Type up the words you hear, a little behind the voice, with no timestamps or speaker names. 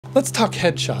Let's talk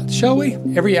headshots, shall we?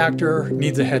 Every actor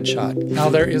needs a headshot. Now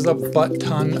there is a butt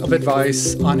ton of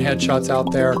advice on headshots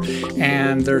out there,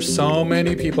 and there's so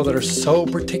many people that are so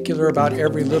particular about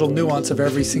every little nuance of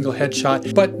every single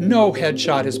headshot, but no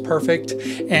headshot is perfect,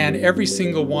 and every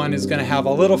single one is gonna have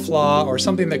a little flaw or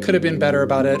something that could have been better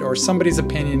about it, or somebody's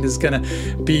opinion is gonna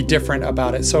be different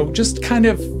about it. So just kind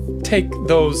of take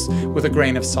those with a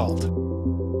grain of salt.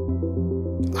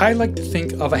 I like to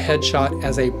think of a headshot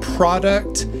as a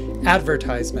product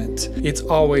advertisement. It's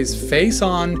always face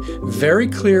on, very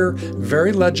clear,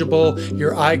 very legible.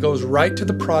 Your eye goes right to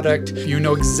the product. You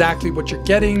know exactly what you're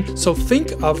getting. So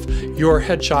think of your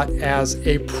headshot as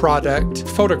a product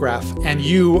photograph, and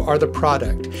you are the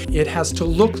product. It has to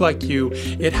look like you.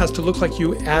 It has to look like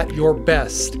you at your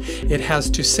best. It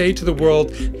has to say to the world,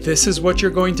 this is what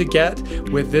you're going to get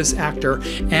with this actor.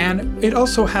 And it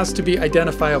also has to be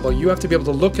identifiable. You have to be able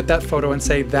to look at that photo and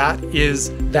say, that is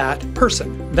that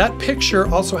person. That picture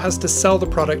also has to sell the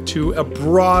product to a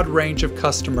broad range of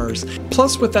customers.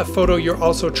 Plus, with that photo, you're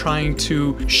also trying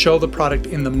to show the product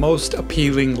in the most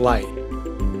appealing light.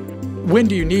 When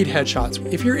do you need headshots?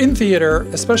 If you're in theater,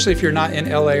 especially if you're not in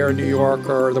LA or New York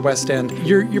or the West End,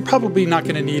 you're probably not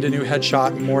going to need a new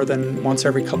headshot more than once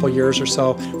every couple years or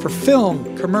so. For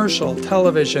film, commercial,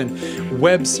 television,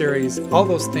 web series, all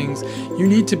those things, you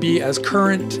need to be as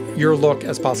current your look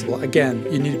as possible. Again,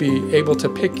 you need to be able to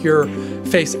pick your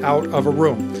face out of a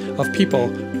room of people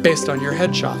based on your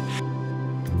headshot.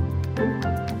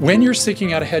 When you're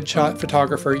seeking out a headshot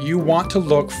photographer, you want to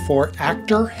look for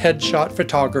actor headshot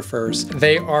photographers.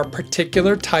 They are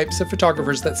particular types of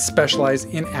photographers that specialize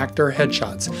in actor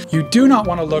headshots. You do not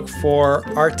want to look for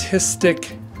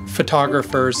artistic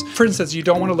photographers. For instance, you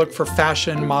don't want to look for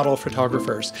fashion model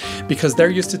photographers because they're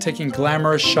used to taking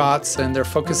glamorous shots and they're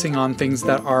focusing on things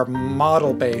that are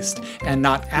model-based and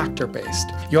not actor-based.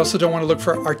 You also don't want to look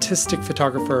for artistic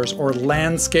photographers or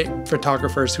landscape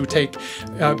photographers who take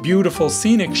beautiful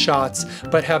scenic shots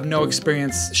but have no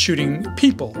experience shooting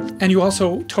people. And you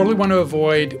also totally want to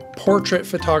avoid portrait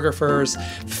photographers,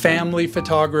 family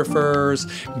photographers,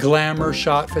 glamour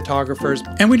shot photographers.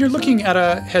 And when you're looking at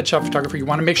a headshot photographer, you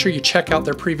want to make sure you check out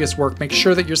their previous work. Make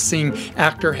sure that you're seeing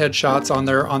actor headshots on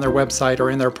their website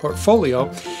or in their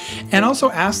portfolio, and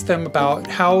also ask them about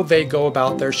how they go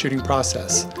about their shooting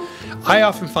process. I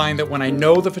often find that when I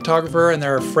know the photographer and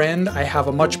they're a friend, I have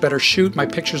a much better shoot. My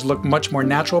pictures look much more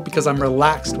natural because I'm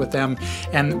relaxed with them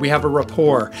and we have a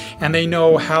rapport, and they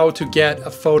know how to get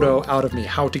a photo out of me,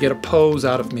 how to get a pose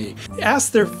out of me.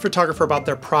 Ask their photographer about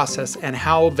their process and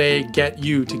how they get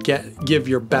you to give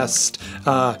your best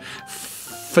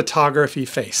photography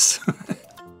face.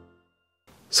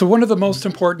 So one of the most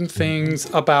important things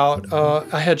about a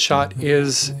headshot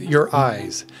is your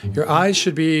eyes. Your eyes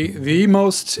should be the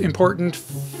most important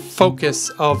focus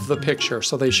of the picture.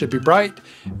 So they should be bright,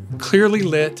 clearly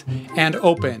lit, and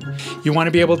open. You want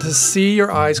to be able to see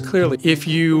your eyes clearly. If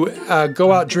you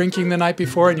go out drinking the night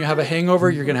before and you have a hangover,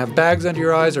 you're going to have bags under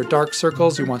your eyes or dark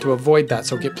circles. You want to avoid that.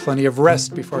 So get plenty of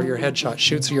rest before your headshot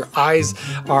shoot so your eyes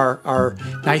are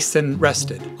nice and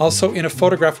rested. Also, in a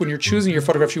photograph, when you're choosing your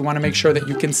photographs, you want to make sure that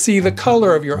you can see the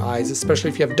color of your eyes, especially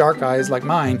if you have dark eyes like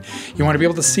mine. You want to be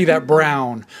able to see that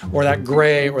brown or that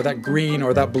gray or that green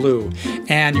or that blue.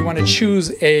 And you want to choose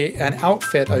an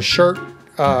outfit, a shirt,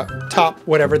 top,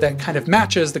 whatever, that kind of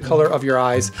matches the color of your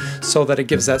eyes so that it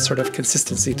gives that sort of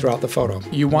consistency throughout the photo.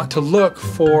 You want to look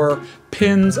for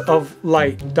pins of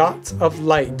light, dots of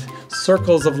light,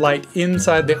 circles of light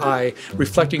inside the eye,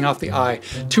 reflecting off the eye.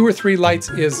 2 or 3 lights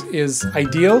is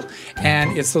ideal,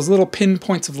 and it's those little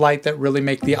pinpoints of light that really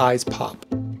make the eyes pop.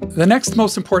 The next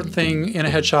most important thing in a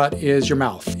headshot is your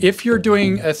mouth. If you're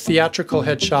doing a theatrical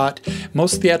headshot,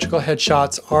 most theatrical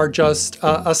headshots are just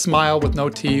a smile with no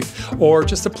teeth or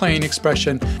just a plain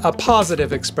expression, a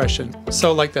positive expression.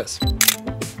 So like this.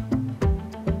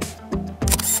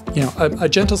 You know, a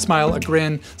gentle smile, a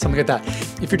grin, something like that.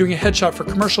 If you're doing a headshot for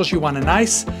commercials, you want a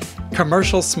nice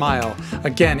commercial smile.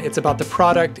 Again, it's about the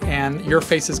product, and your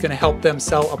face is going to help them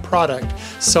sell a product.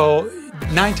 So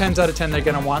 9 times out of 10, they're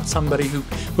going to want somebody who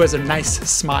has a nice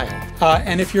smile.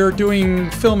 And if you're doing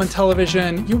film and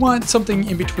television, you want something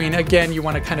in between. Again, you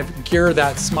want to kind of gear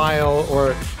that smile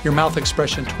or your mouth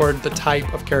expression toward the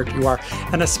type of character you are.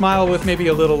 And a smile with maybe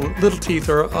a little teeth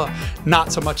or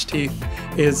not so much teeth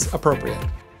is appropriate.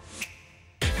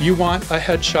 You want a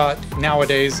headshot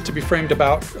nowadays to be framed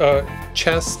about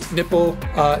chest, nipple,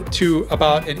 to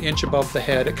about 1 inch above the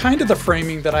head. Kind of the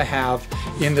framing that I have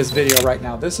in this video right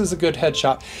now. This is a good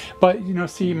headshot, but you know,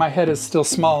 see, my head is still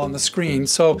small on the screen,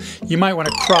 so you might want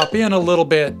to crop in a little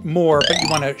bit more, but you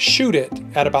want to shoot it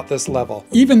at about this level.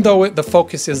 Even though the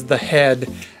focus is the head,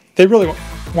 They really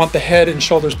want the head and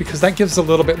shoulders because that gives a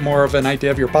little bit more of an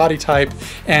idea of your body type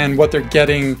and what they're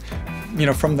getting, you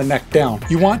know, from the neck down.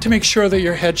 You want to make sure that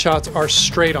your headshots are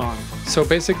straight on. So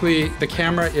basically the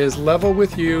camera is level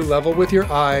with you, level with your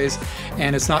eyes,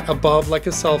 and it's not above like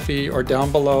a selfie or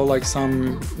down below like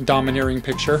some domineering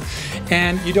picture.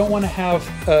 And you don't want to have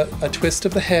a twist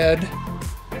of the head,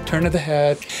 turn of the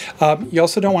head. You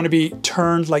also don't want to be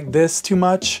turned like this too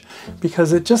much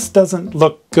because it just doesn't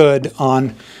look good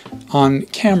on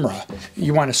camera.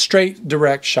 You want a straight,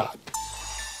 direct shot.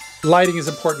 Lighting is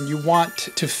important. You want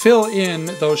to fill in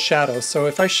those shadows. So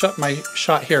if I shut my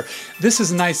shot here, this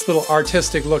is a nice little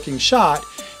artistic looking shot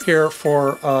here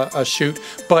for a shoot,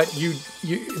 but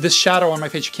this shadow on my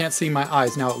face, you can't see my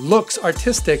eyes. Now it looks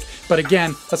artistic, but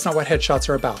again, that's not what headshots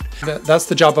are about. That's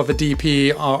the job of a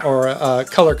DP or a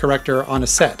color corrector on a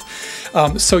set.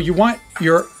 So you want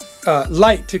your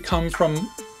light to come from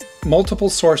multiple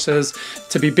sources,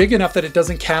 to be big enough that it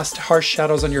doesn't cast harsh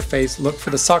shadows on your face. Look for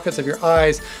the sockets of your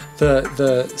eyes,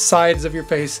 the sides of your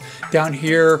face, down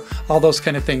here, all those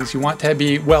kind of things. You want to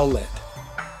be well lit.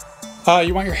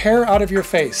 You want your hair out of your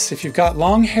face. If you've got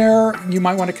long hair, you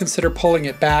might want to consider pulling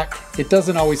it back. It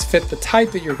doesn't always fit the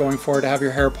type that you're going for to have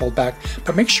your hair pulled back,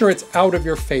 but make sure it's out of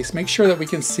your face. Make sure that we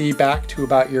can see back to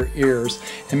about your ears,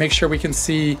 and make sure we can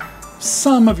see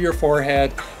some of your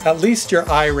forehead, at least your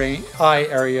eye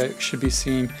area should be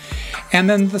seen. And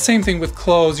then the same thing with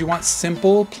clothes. You want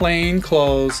simple, plain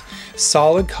clothes,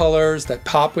 solid colors that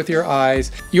pop with your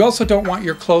eyes. You also don't want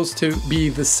your clothes to be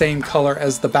the same color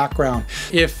as the background.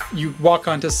 If you walk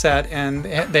onto set and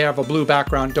they have a blue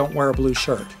background, don't wear a blue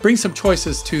shirt. Bring some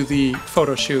choices to the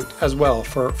photo shoot as well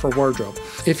for wardrobe.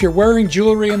 If you're wearing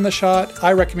jewelry in the shot,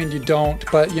 I recommend you don't,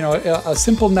 but you know, a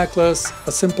simple necklace,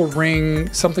 a simple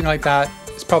ring, something like that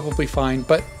is probably fine,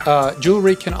 but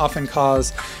jewelry can often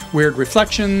cause weird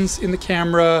reflections in the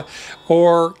camera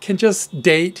or can just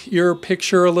date your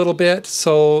picture a little bit.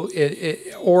 So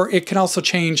or it can also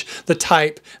change the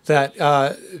type that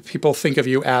people think of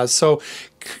you as. So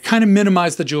kind of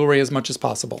minimize the jewelry as much as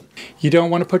possible. You don't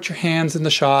want to put your hands in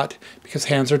the shot because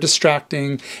hands are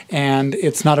distracting, and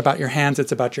it's not about your hands,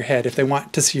 it's about your head. If they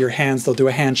want to see your hands, they'll do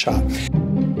a hand shot.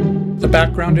 The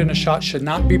background in a shot should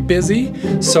not be busy.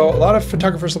 So a lot of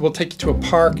photographers will take you to a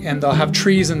park and they'll have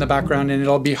trees in the background and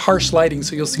it'll be harsh lighting,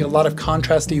 so you'll see a lot of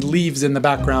contrasty leaves in the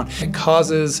background. It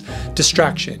causes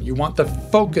distraction. You want the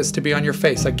focus to be on your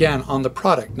face, again, on the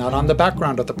product, not on the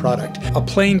background of the product. A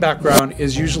plain background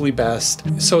is usually best.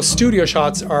 So studio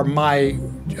shots are my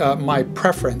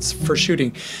preference for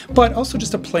shooting, but also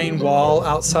just a plain wall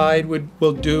outside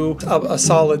will do. A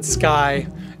solid sky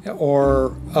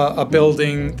or a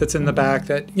building that's in the back,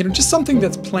 that, you know, just something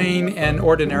that's plain and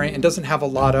ordinary and doesn't have a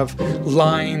lot of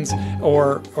lines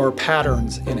or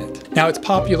patterns in it. Now, it's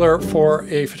popular for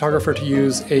a photographer to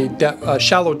use a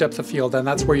shallow depth of field, and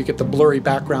that's where you get the blurry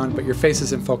background but your face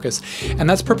is in focus, and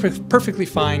that's perfectly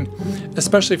fine,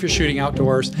 especially if you're shooting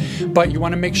outdoors. But you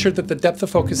want to make sure that the depth of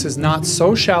focus is not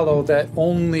so shallow that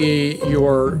only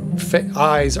your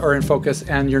eyes are in focus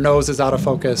and your nose is out of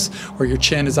focus or your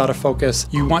chin is out of focus.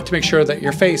 You want to make sure that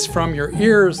your face from your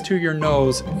ears to your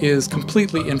nose is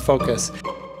completely in focus.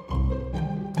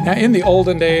 Now, in the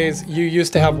olden days, you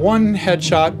used to have one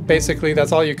headshot, basically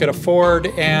that's all you could afford,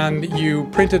 and you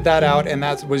printed that out and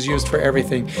that was used for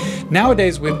everything.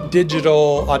 Nowadays, with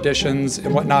digital auditions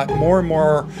and whatnot, more and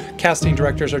more casting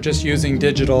directors are just using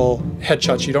digital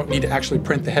headshots. You don't need to actually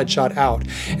print the headshot out,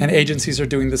 and agencies are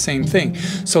doing the same thing.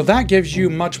 So that gives you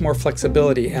much more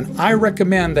flexibility, and I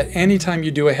recommend that anytime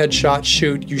you do a headshot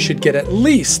shoot, you should get at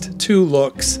least 2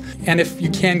 looks, and if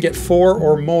you can get 4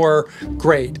 or more,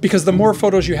 great, because the more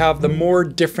photos you have, the more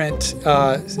different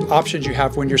options you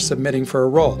have when you're submitting for a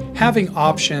role. Having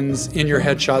options in your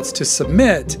headshots to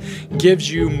submit gives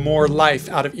you more life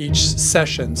out of each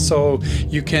session, so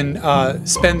you can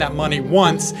spend that money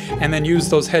once and then use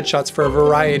those headshots for a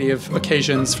variety of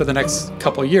occasions for the next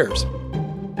couple of years.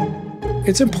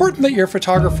 It's important that your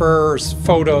photographer's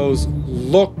photos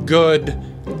look good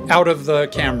out of the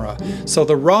camera. So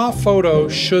the raw photo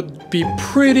should be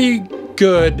pretty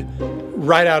good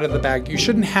right out of the bag. You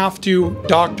shouldn't have to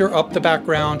doctor up the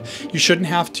background. You shouldn't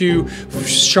have to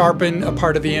sharpen a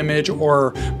part of the image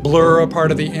or blur a part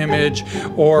of the image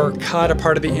or cut a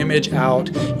part of the image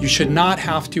out. You should not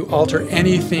have to alter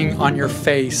anything on your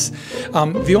face.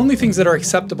 The only things that are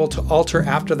acceptable to alter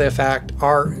after the fact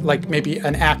are like maybe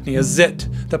an acne, a zit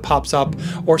that pops up,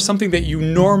 or something that you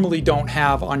normally don't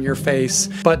have on your face.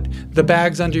 But the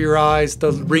bags under your eyes,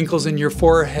 the wrinkles in your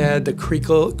forehead,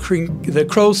 the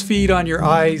crow's feet on your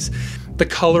eyes, the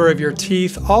color of your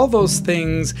teeth, all those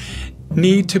things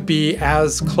need to be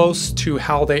as close to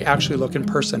how they actually look in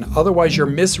person. Otherwise, you're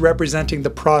misrepresenting the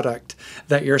product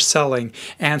that you're selling,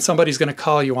 and somebody's going to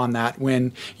call you on that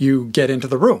when you get into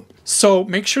the room. So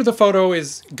make sure the photo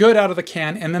is good out of the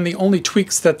can, and then the only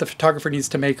tweaks that the photographer needs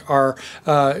to make are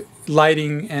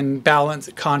lighting and balance,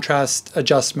 contrast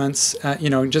adjustments,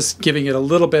 just giving it a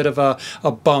little bit of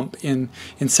a bump in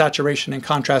saturation and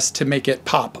contrast to make it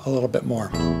pop a little bit more.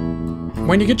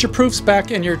 When you get your proofs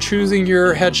back and you're choosing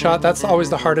your headshot, that's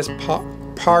always the hardest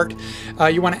part.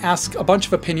 You want to ask a bunch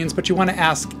of opinions, but you want to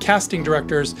ask casting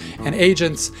directors and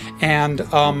agents and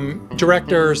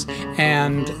directors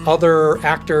and other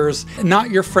actors, not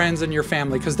your friends and your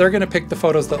family, because they're going to pick the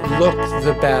photos that look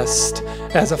the best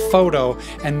as a photo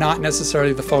and not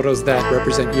necessarily the photos that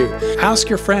represent you. Ask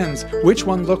your friends which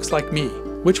one looks like me,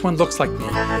 which one looks like me,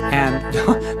 and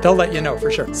they'll let you know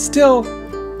for sure. Still,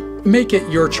 make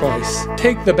it your choice.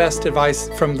 Take the best advice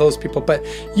from those people, but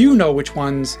you know which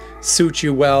ones suit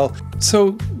you well,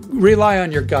 so rely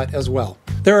on your gut as well.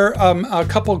 There are a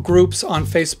couple groups on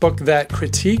Facebook that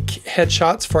critique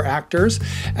headshots for actors.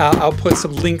 I'll put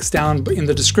some links down in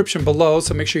the description below,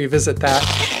 so make sure you visit that.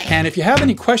 And if you have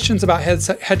any questions about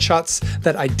headshots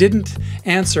that I didn't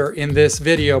answer in this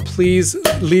video, please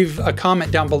leave a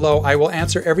comment down below. I will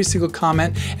answer every single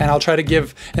comment, and I'll try to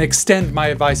give and extend my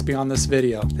advice beyond this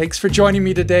video. Thanks for joining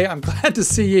me today. I'm glad to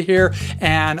see you here,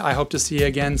 and I hope to see you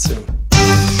again soon.